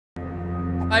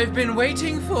I've been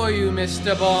waiting for you,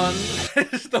 Mr. Bond.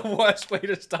 It's the worst way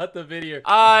to start the video.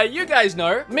 You guys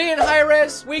know, me and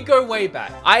Hi-Rez, we go way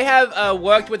back. I have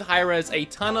worked with Hi-Rez a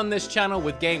ton on this channel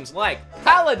with games like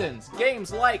Paladins,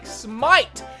 games like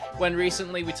Smite. When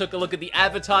recently we took a look at the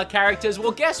Avatar characters,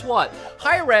 well, guess what?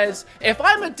 Hi-Rez, if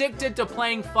I'm addicted to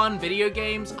playing fun video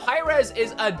games, Hi-Rez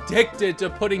is addicted to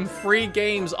putting free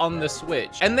games on the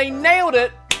Switch. And they nailed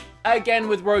it again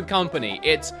with Rogue Company.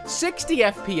 It's 60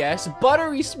 FPS,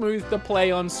 buttery smooth to play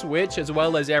on Switch as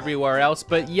well as everywhere else,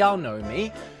 but y'all know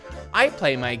me. I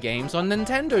play my games on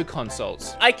Nintendo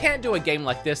consoles. I can't do a game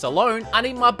like this alone. I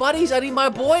need my buddies, I need my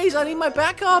boys, I need my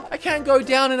backup. I can't go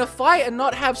down in a fight and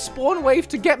not have Spawn Wave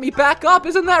to get me back up.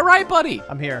 Isn't that right, buddy?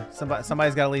 I'm here.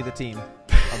 Somebody's got to lead the team.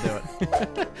 I'll do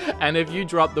it. And if you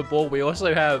drop the ball, we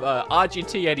also have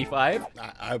RGT85.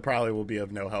 I probably will be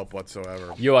of no help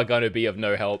whatsoever. You are going to be of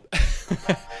no help.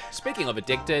 Speaking of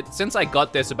addicted, since I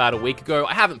got this about a week ago,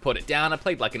 I haven't put it down. I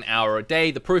played like an hour a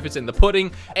day. The proof is in the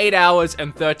pudding. 8 hours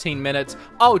and 13 minutes.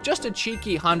 Oh, just a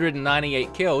cheeky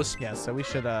 198 kills. Yeah, so we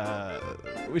should be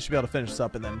able to finish this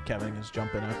up, and then Kevin can just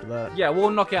jump in after that. Yeah, we'll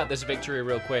knock out this victory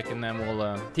real quick, and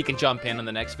then he can jump in on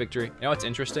the next victory. You know what's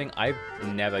interesting? I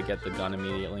never get the gun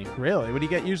immediately. Really? What do you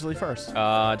get usually first?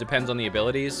 Depends on the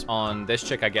abilities. On this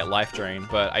chick, I get life drain,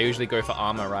 but I usually go for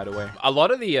armor right away. A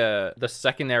lot of the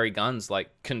secondary guns like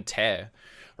can tear,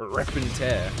 rip and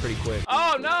tear pretty quick.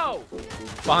 Oh no!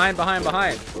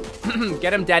 Behind.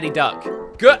 Get him, Daddy Duck.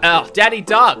 Good. Oh, Daddy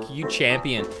Duck, you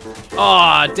champion.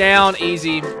 Oh, down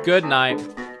easy. Good night.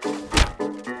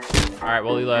 All right,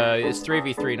 well, it's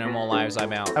 3v3, no more lives,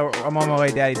 I'm out. Oh, I'm on my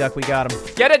way, Daddy Duck. We got him.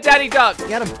 Get it, Daddy Duck.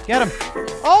 Get him. Get him.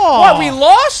 Oh! What, we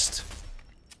lost?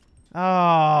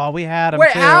 Oh, we had him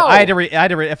Wait, too. how? I had to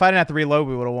if I didn't have to reload,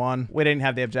 we would have won. We didn't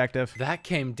have the objective. That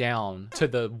came down to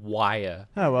the wire.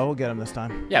 Oh, well, we'll get him this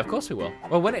time. Yeah, of course we will.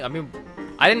 We're winning. I mean,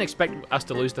 I didn't expect us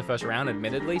to lose the first round,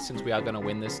 admittedly, since we are going to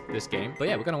win this game. But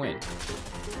yeah, we're going to win.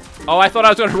 Oh, I thought I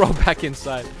was going to roll back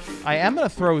inside. I am going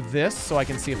to throw this so I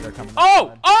can see if they're coming.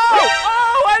 Oh!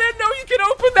 I didn't know you could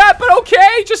open that, but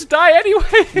okay. Just die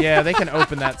anyway. Yeah, they can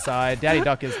open that side. Daddy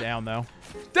Duck is down, though.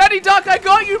 Daddy Duck, I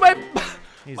got you, my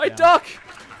down. duck.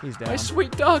 He's down. My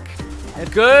sweet duck.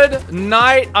 Good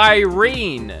night,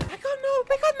 Irene. I got no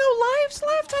lives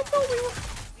left. I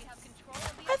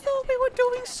thought we were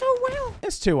doing so well.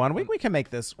 It's 2-1. We can make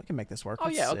this. We can make this work. Oh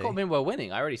Let's yeah, see. I mean we're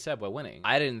winning. I already said we're winning.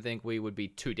 I didn't think we would be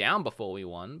 2 down before we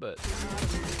won, but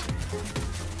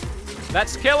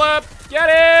let's kill him. Get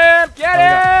him!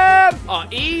 Get him! Oh,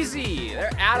 easy.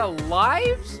 They're out of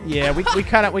lives? Yeah, we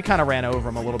kind of ran over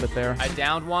him a little bit there. I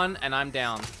downed one and I'm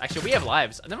down. Actually, we have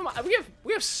lives. Never mind.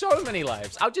 We have so many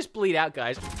lives. I'll just bleed out,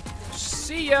 guys.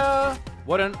 See ya.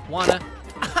 Wouldn't wanna.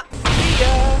 See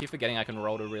ya. Keep forgetting I can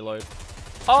roll to reload.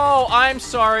 Oh, I'm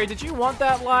sorry. Did you want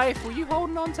that life? Were you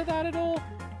holding on to that at all?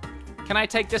 Can I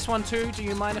take this one too? Do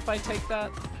you mind if I take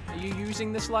that? Are you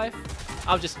using this life?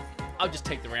 I'll just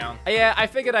take the round. Yeah, I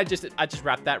figured I'd just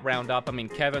wrap that round up. I mean,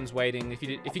 Kevin's waiting.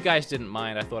 If you guys didn't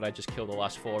mind, I thought I'd just kill the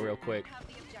last 4 real quick.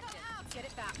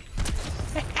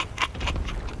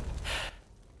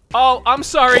 Oh, I'm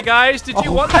sorry, guys. Did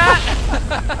you want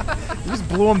that? You just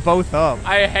blew them both up.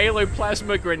 I Halo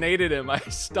Plasma grenaded him. I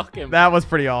stuck him. That was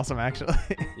pretty awesome, actually.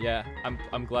 Yeah,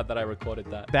 I'm glad that I recorded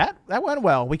that. That went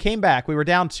well. We came back. We were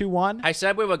down 2-1. I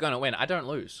said we were gonna win. I don't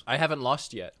lose. I haven't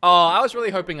lost yet. Oh, I was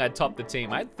really hoping I'd top the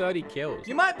team. I had 30 kills.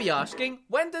 You might be asking,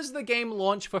 when does the game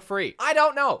launch for free? I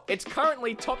don't know. It's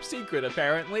currently top secret,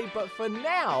 apparently, but for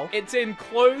now, it's in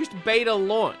closed beta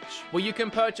launch, where you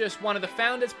can purchase one of the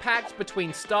Founders Packs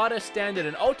between Starter, Standard,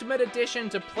 and Ultimate Edition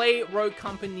to play Rogue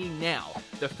Company now.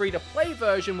 The free-to-play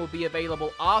version will be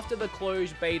available after the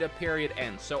closed beta period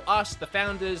ends. So us, the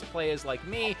Founders, players like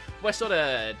me, we're sort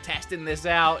of testing this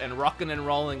out and rocking and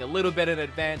rolling a little bit in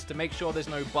advance to make sure there's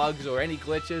no bugs or any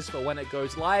glitches for when it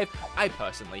goes live. I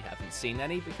personally haven't seen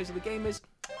any because the game is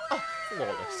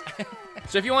flawless.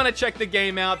 So if you want to check the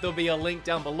game out, there'll be a link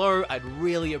down below. I'd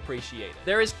really appreciate it.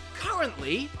 There is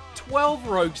currently 12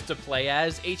 rogues to play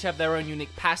as. Each have their own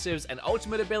unique passives and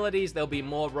ultimate abilities. There'll be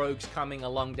more rogues coming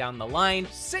along down the line.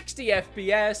 60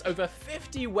 FPS, over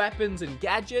 50 weapons and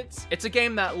gadgets. It's a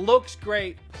game that looks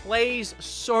great, plays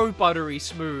so buttery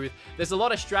smooth. There's a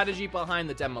lot of strategy behind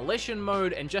the demolition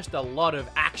mode and just a lot of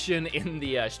action in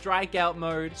the strikeout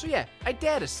mode. So yeah, I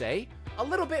dare to say, a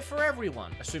little bit for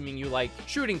everyone, assuming you like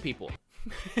shooting people.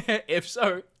 If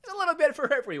so, it's a little bit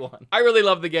for everyone. I really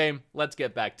love the game. Let's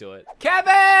get back to it.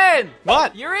 Kevin!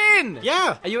 What? You're in!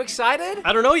 Yeah. Are you excited?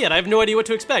 I don't know yet. I have no idea what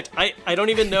to expect. I don't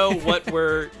even know what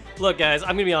we're Look, guys,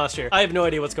 I'm gonna be honest here. I have no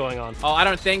idea what's going on. Oh, I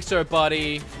don't think so,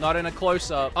 buddy. Not in a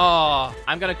close-up. Oh,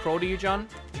 I'm gonna crawl to you, John.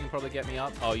 You can probably get me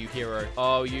up. Oh, you hero.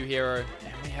 Oh, you hero.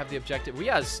 And we have the objective. We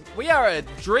are a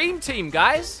dream team,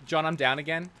 guys. John, I'm down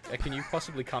again. Can you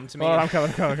possibly come to me? Oh, I'm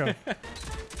coming.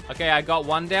 Okay, I got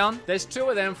one down. There's 2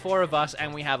 of them, 4 of us,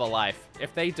 and we have a life.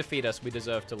 If they defeat us, we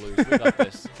deserve to lose. We got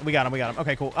this. We got him.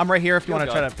 Okay, cool. I'm right here if you want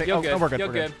to try to pick. You're Oh, good. no, we're good. You're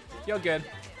we're good. You're good.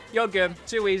 You're good.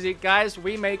 Too easy. Guys,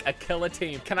 we make a killer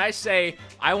team. Can I say,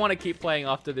 I want to keep playing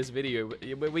after this video.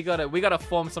 We gotta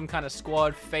form some kind of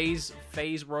squad, phase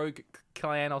rogue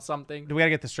clan or something. Do we gotta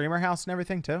get the streamer house and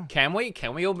everything too? Can we?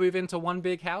 Can we all move into one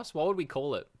big house? What would we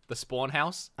call it? The spawn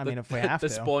house? I mean, if we have the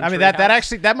to. Spawn I mean, tree that house?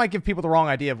 actually might give people the wrong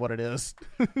idea of what it is.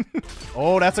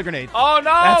 Oh, that's a grenade. Oh no!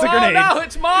 That's a grenade. Oh no!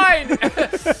 It's mine!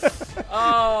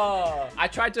 Oh, I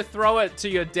tried to throw it to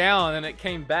you down and it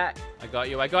came back. I got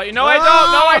you. No, I don't.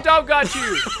 No, I don't got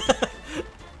you.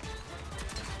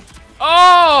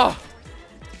 Oh!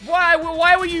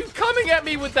 Why were you coming at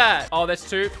me with that? Oh, that's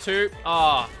two.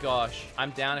 Oh, gosh.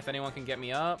 I'm down if anyone can get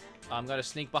me up. I'm going to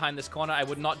sneak behind this corner. I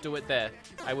would not do it there.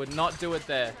 I would not do it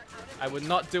there. I would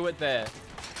not do it there.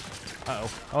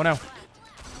 Uh-oh. Oh, no.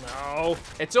 No.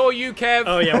 It's all you, Kev.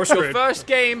 Oh, yeah, we're screwed. Your first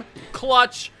game,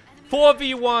 clutch,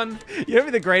 4v1. You know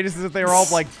what the greatest is if they were all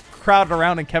like crowded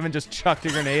around and Kevin just chucked a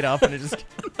grenade up and it just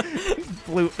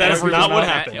blew. That is everyone not what up.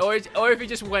 happened. Or if he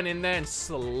just went in there and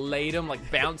slayed him,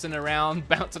 like bouncing around,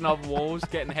 bouncing off walls,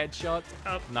 getting headshots.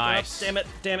 Up, Nice. Up.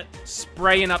 Damn it.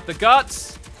 Spraying up the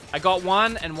guts. I got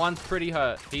one, and one's pretty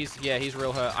hurt. He's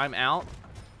real hurt. I'm out.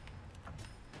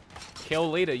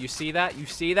 Kill leader. You see that? You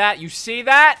see that? You see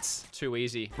that? Too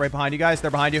easy. Right behind you guys.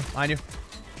 They're behind you. Behind you.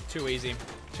 Too easy.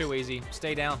 Too easy.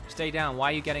 Stay down. Stay down.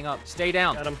 Why are you getting up? Stay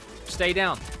down. Got him. Stay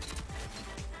down.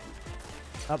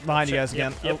 Up behind you guys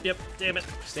again. Yep. Damn it.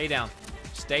 Stay down.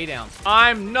 Stay down.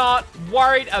 I'm not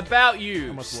worried about you.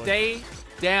 Almost would. Stay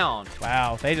down.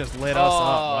 Wow, they just lit us up.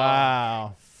 Oh.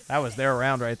 Wow. That was their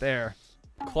round right there.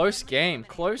 Close game.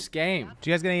 Close game. Do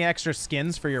you guys get any extra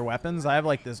skins for your weapons? I have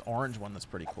like this orange one that's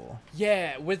pretty cool.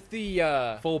 Yeah, with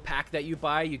the full pack that you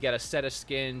buy, you get a set of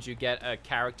skins, you get a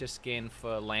character skin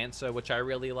for Lancer, which I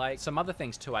really like. Some other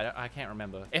things too, I can't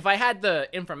remember. If I had the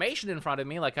information in front of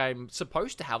me, like I'm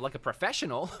supposed to have, like a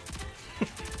professional.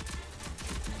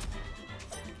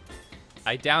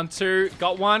 I down 2,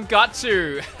 got 1, got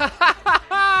 2.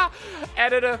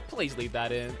 Editor, please leave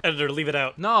that in. Editor, leave it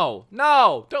out. No,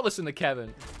 don't listen to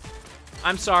Kevin.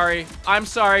 I'm sorry.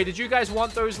 Did you guys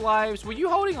want those lives? Were you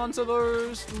holding on to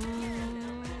those?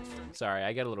 Sorry,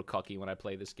 I get a little cocky when I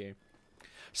play this game.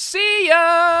 See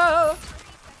ya!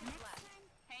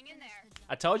 Hang in there.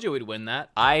 I told you we'd win that.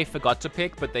 I forgot to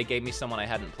pick, but they gave me someone I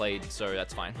hadn't played, so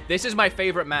that's fine. This is my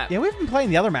favorite map. Yeah, we've been playing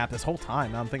the other map this whole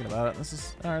time. Now I'm thinking about it. This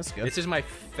is, all right, that's good. This is my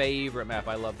favorite map.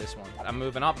 I love this one. I'm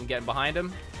moving up. I'm getting behind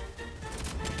him.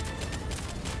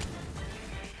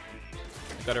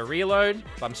 Got to reload,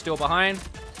 but I'm still behind.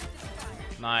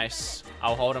 Nice.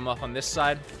 I'll hold him up on this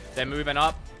side. They're moving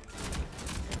up.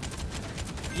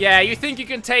 Yeah, you think you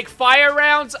can take fire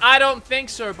rounds? I don't think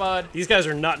so, bud. These guys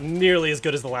are not nearly as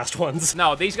good as the last ones.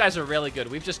 No, these guys are really good.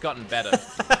 We've just gotten better.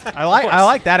 I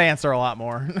like that answer a lot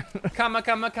more. Come a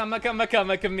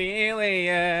chameleon.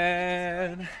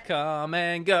 Come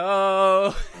and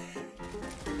go.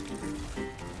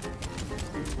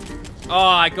 Oh,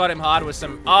 I got him hard with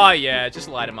some... Oh, yeah. Just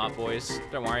light him up, boys.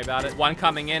 Don't worry about it. One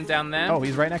coming in down there. Oh,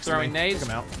 he's right next to me. Throwing nades. Took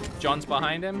him out. John's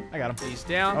behind him. I got him. He's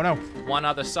down. Oh, no. One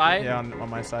other side. Yeah, on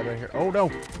my side right here. Oh, no.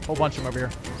 Whole bunch of them over here.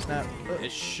 Snap.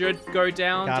 It should go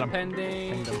down, Got him.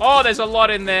 depending. Pinged him. Oh, there's a lot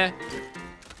in there.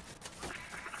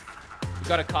 You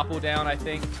got a couple down, I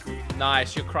think.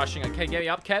 Nice. You're crushing it. Okay, get me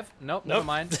up, Kev. Nope, never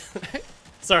mind.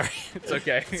 Sorry. It's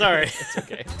okay. Sorry. It's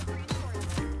okay.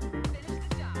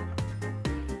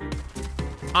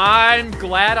 I'm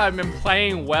glad I've been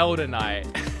playing well tonight.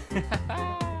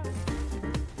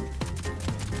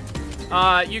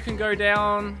 You can go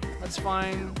down. That's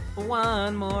fine.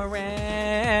 One more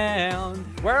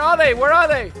round. Where are they? Where are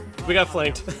they? We got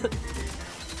flanked.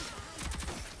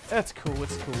 That's cool.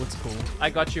 It's cool. It's cool. I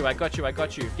got you. I got you. I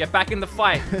got you. Get back in the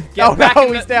fight. Oh, Get back no,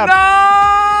 in he's the... down. No!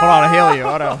 Hold on, I heal you.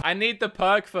 Oh, no. I need the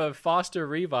perk for faster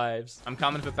revives. I'm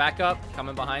coming for backup.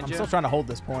 Coming behind I'm you. still trying to hold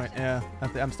this point. Yeah,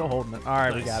 I'm still holding it. All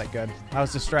right, we Nice. got it. Good. I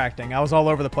was distracting. I was all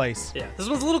over the place. Yeah, this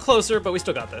one's a little closer, but we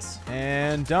still got this.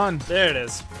 And done. There it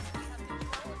is.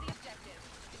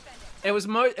 It was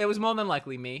more than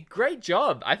likely me. Great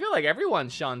job. I feel like everyone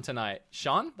shone tonight.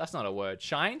 Shone? That's not a word.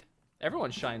 Shined?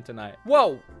 Everyone's shined tonight.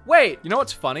 Whoa, wait. You know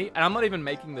what's funny? And I'm not even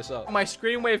making this up. My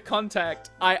Screenwave contact,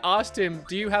 I asked him,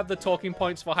 do you have the talking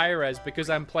points for high-res? Because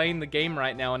I'm playing the game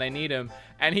right now and I need him.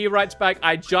 And he writes back,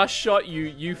 I just shot you,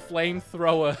 you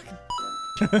flamethrower.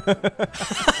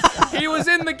 He was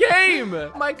in the game.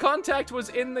 My contact was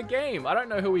in the game. I don't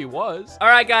know who he was. All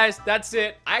right, guys, that's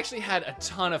it. I actually had a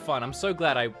ton of fun. I'm so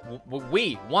glad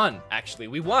we won, actually.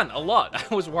 We won a lot.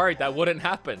 I was worried that wouldn't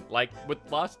happen. Like with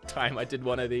last time I did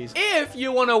one of these. If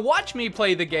you want to watch me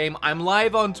play the game, I'm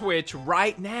live on Twitch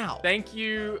right now. Thank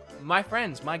you, my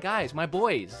friends, my guys, my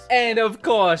boys. And of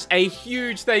course, a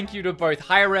huge thank you to both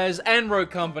Hi-Rez and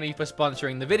Rogue Company for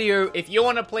sponsoring the video. If you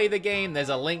want to play the game, there's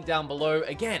a link down below.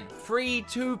 Again, free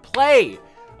to play.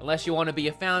 Unless you want to be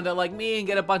a founder like me and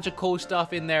get a bunch of cool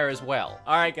stuff in there as well.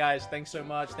 All right, guys, thanks so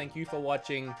much. Thank you for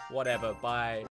watching. Whatever. Bye.